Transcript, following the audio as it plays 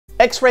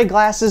X-ray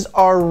glasses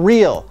are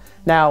real.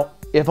 Now,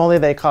 if only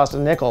they cost a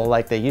nickel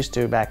like they used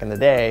to back in the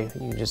day,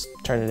 you just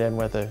turn it in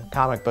with a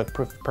comic book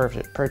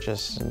perfect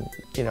purchase and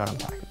you know what I'm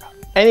talking about.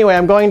 Anyway,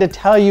 I'm going to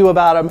tell you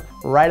about them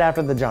right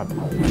after the jump.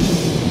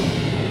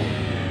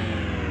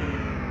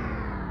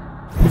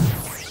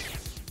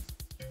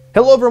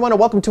 Hello everyone and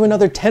welcome to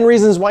another 10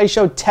 Reasons Why You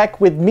Should Tech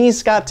with me,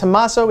 Scott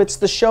Tommaso. It's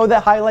the show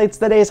that highlights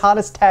the day's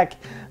hottest tech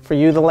for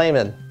you, the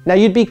layman. Now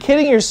you'd be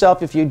kidding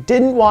yourself if you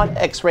didn't want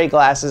X-ray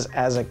glasses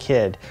as a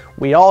kid.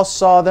 We all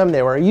saw them.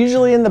 They were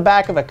usually in the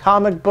back of a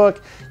comic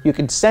book. You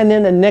could send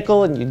in a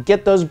nickel and you'd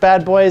get those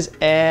bad boys,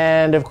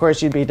 and of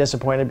course you'd be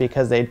disappointed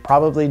because they'd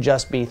probably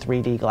just be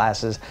 3D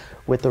glasses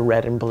with the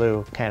red and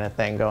blue kind of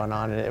thing going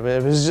on. And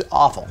it was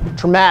awful,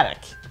 traumatic.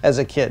 As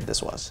a kid,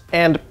 this was.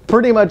 And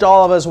pretty much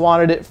all of us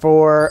wanted it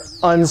for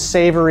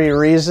unsavory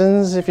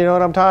reasons, if you know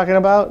what I'm talking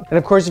about. And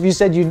of course, if you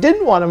said you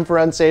didn't want them for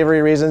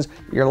unsavory reasons,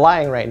 you're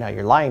lying right now.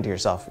 You're lying to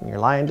yourself, and you're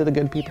lying to the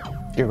good people.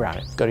 You're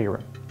grounded. Go to your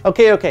room.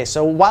 Okay,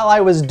 so while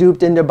I was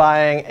duped into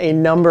buying a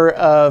number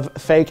of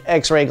fake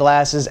X-ray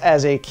glasses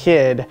as a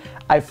kid,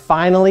 I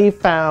finally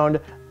found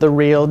the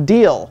real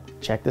deal.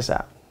 Check this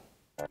out.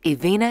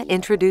 Evina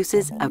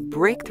introduces a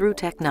breakthrough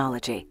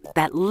technology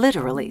that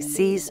literally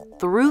sees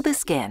through the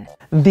skin.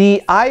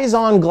 The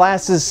eyes-on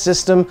glasses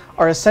system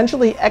are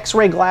essentially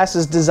X-ray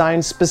glasses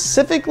designed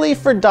specifically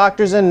for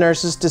doctors and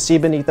nurses to see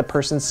beneath a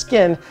person's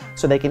skin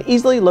so they can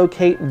easily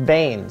locate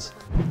veins.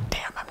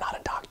 Damn, I'm not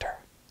a doctor.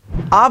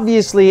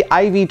 Obviously,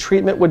 IV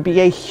treatment would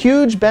be a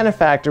huge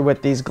benefactor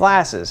with these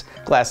glasses.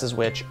 Glasses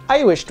which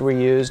I wished were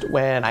used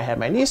when I had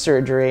my knee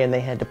surgery and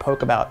they had to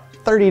poke about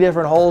 30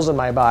 different holes in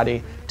my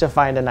body to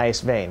find a nice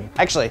vein.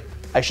 Actually,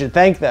 I should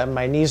thank them.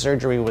 My knee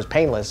surgery was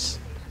painless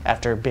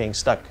after being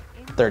stuck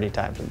 30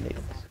 times with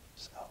needles.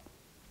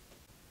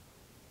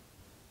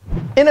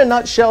 In a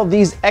nutshell,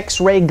 these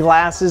X-ray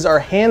glasses are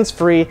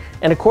hands-free,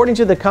 and according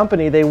to the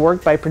company, they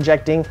work by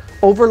projecting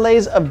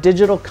overlays of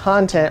digital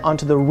content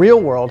onto the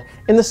real world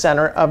in the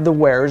center of the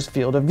wearer's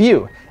field of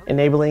view,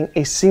 enabling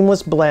a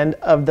seamless blend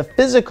of the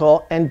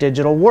physical and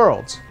digital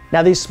worlds.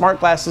 Now, these smart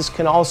glasses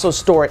can also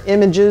store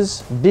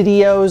images,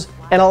 videos,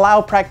 and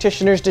allow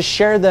practitioners to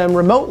share them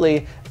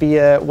remotely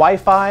via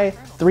Wi-Fi,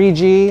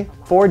 3G,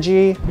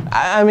 4G.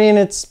 I mean,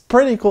 it's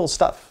pretty cool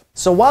stuff.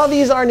 So while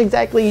these aren't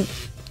exactly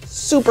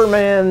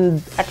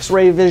Superman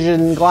X-ray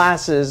vision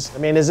glasses, I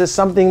mean, is this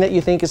something that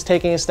you think is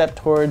taking a step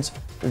towards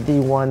the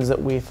ones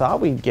that we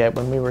thought we'd get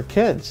when we were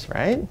kids,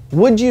 right?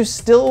 Would you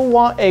still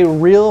want a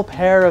real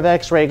pair of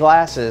X-ray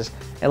glasses?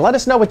 And let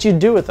us know what you'd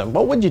do with them.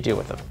 What would you do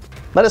with them?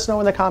 Let us know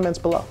in the comments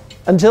below.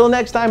 Until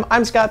next time,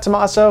 I'm Scott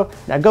Tommaso.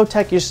 Now go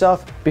tech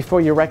yourself before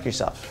you wreck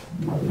yourself.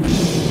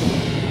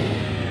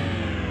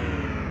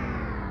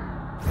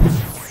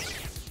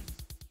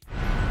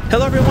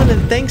 Hello everyone,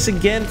 and thanks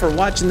again for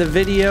watching the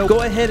video.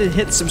 Go ahead and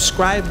hit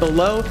subscribe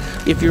below.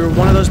 If you're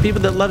one of those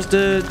people that loves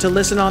to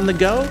listen on the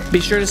go, be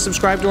sure to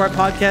subscribe to our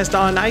podcast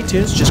on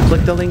iTunes. Just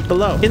click the link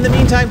below. In the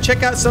meantime,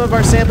 check out some of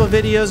our sample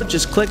videos.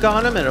 Just click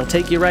on them and it'll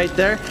take you right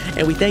there.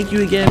 And we thank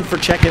you again for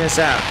checking us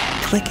out.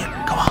 Click it.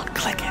 Go on,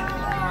 click it.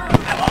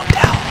 I won't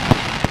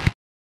tell.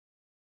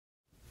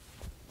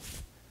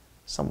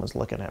 Someone's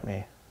looking at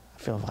me. I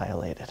feel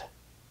violated.